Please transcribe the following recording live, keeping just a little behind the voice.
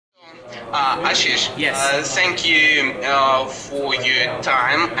Ashish, Yes. thank you for your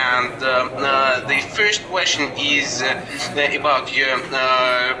time. And the first question is about your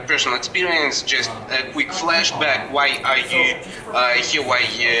personal experience. Just a quick flashback. Why are you here? Why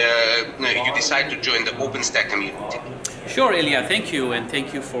you decide to join the OpenStack community? Sure, Ilya, thank you, and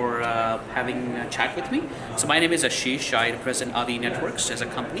thank you for having a chat with me. So my name is Ashish. I represent AVI Networks as a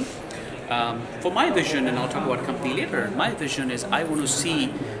company. For my vision, and I'll talk about company later, my vision is I want to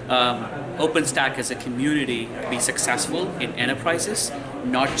see OpenStack as a community be successful in enterprises,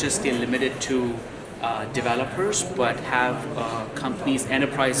 not just be limited to developers, but have companies,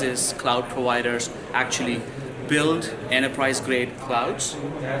 enterprises, cloud providers actually build enterprise-grade clouds,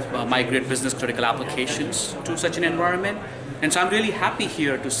 migrate business-critical applications to such an environment. And so I'm really happy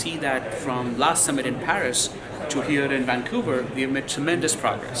here to see that from last summit in Paris to here in Vancouver, we have made tremendous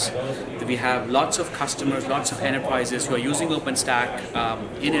progress. We have lots of customers, lots of enterprises who are using OpenStack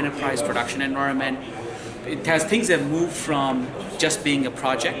in enterprise production environment. It has things that move from just being a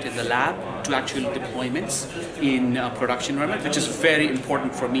project in the lab to actual deployments in production environment, which is very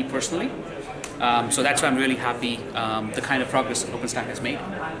important for me personally. So that's why I'm really happy the kind of progress OpenStack has made.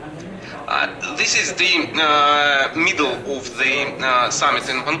 This is the middle of the summit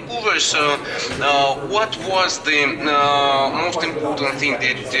in Vancouver. So, what was the most important thing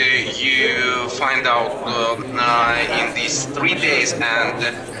that you find out in these 3 days, and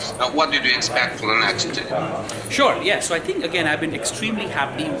what did you expect for the next two? Sure. Yeah. So I think again, I've been extremely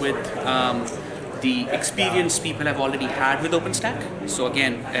happy with the experience people have already had with OpenStack. So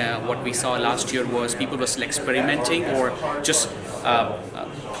again, what we saw last year was people were still experimenting or just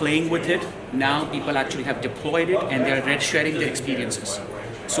playing with it. Now people actually have deployed it and they're sharing their experiences.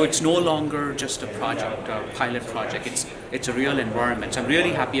 So it's no longer just a project, a pilot project. It's a real environment. So I'm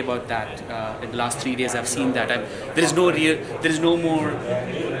really happy about that. In the last 3 days, I've seen that. There is no more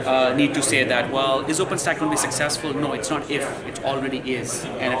need to say that. Well, is OpenStack going to be successful? No, it's not. If it already is,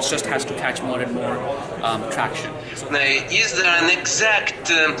 and it just has to catch more and more traction. Is there an exact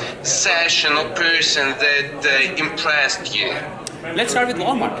session or person that impressed you? Let's start with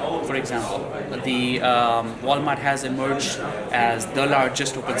Walmart, for example. The Walmart has emerged as the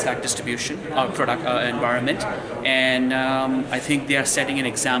largest OpenStack distribution product environment, and I think they are setting an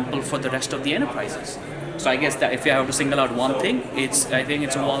example for the rest of the enterprises. So I guess that if you have to single out one thing, I think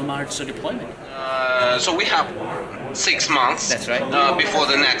it's a Walmart's deployment. So we have 6 months. That's right. Before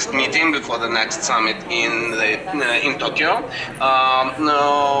the next meeting, before the next summit in Tokyo.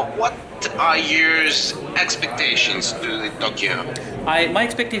 What are your expectations to Tokyo? My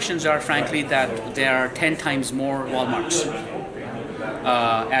expectations are, frankly, that there are 10 times more Walmarts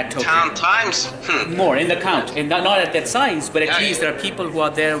at Tokyo. 10 times? More in the count, and not at that size, but at least there are people who are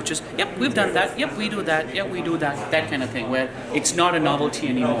there which is, yep, we've done that, yep, we do that, yep, we do that kind of thing, where it's not a novelty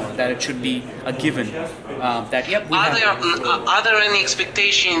anymore, that it should be a given, that, yep, we Are there any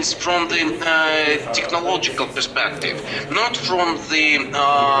expectations from the technological perspective, not from the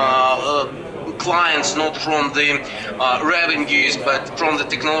clients, not from the revenues, but from the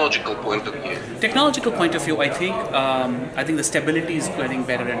technological point of view? Technological point of view, I think the stability is getting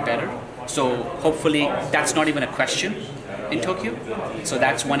better and better. So hopefully that's not even a question in Tokyo. So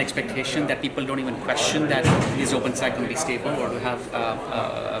that's one expectation, that people don't even question that is OpenStack going to be stable, or to have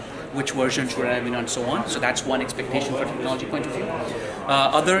which version should I be on, and so on. So that's one expectation for technology point of view.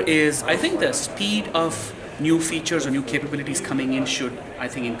 Other is, I think the speed of new features or new capabilities coming in should, I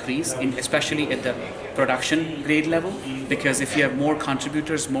think, increase, especially at the production grade level, because if you have more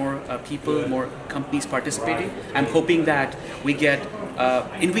contributors, more people, more companies participating, I'm hoping that we can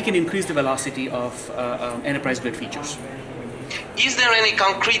increase the velocity of enterprise grade features. Is there any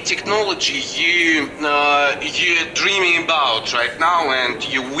concrete technology you're dreaming about right now and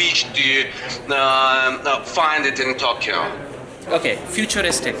you wish to find it in Tokyo? Okay,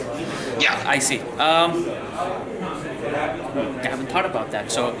 futuristic. Yeah, I see. I haven't thought about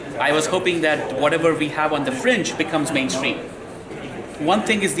that. So I was hoping that whatever we have on the fringe becomes mainstream. One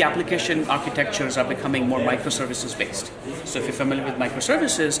thing is the application architectures are becoming more microservices based. So if you're familiar with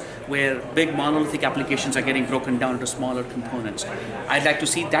microservices, where big monolithic applications are getting broken down into smaller components, I'd like to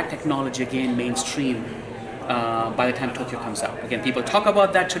see that technology again mainstream by the time Tokyo comes out. Again, people talk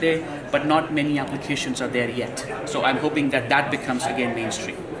about that today, but not many applications are there yet. So I'm hoping that that becomes again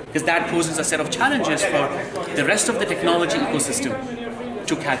mainstream, because that poses a set of challenges for the rest of the technology ecosystem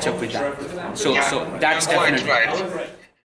to catch up with that. So that's definitely right.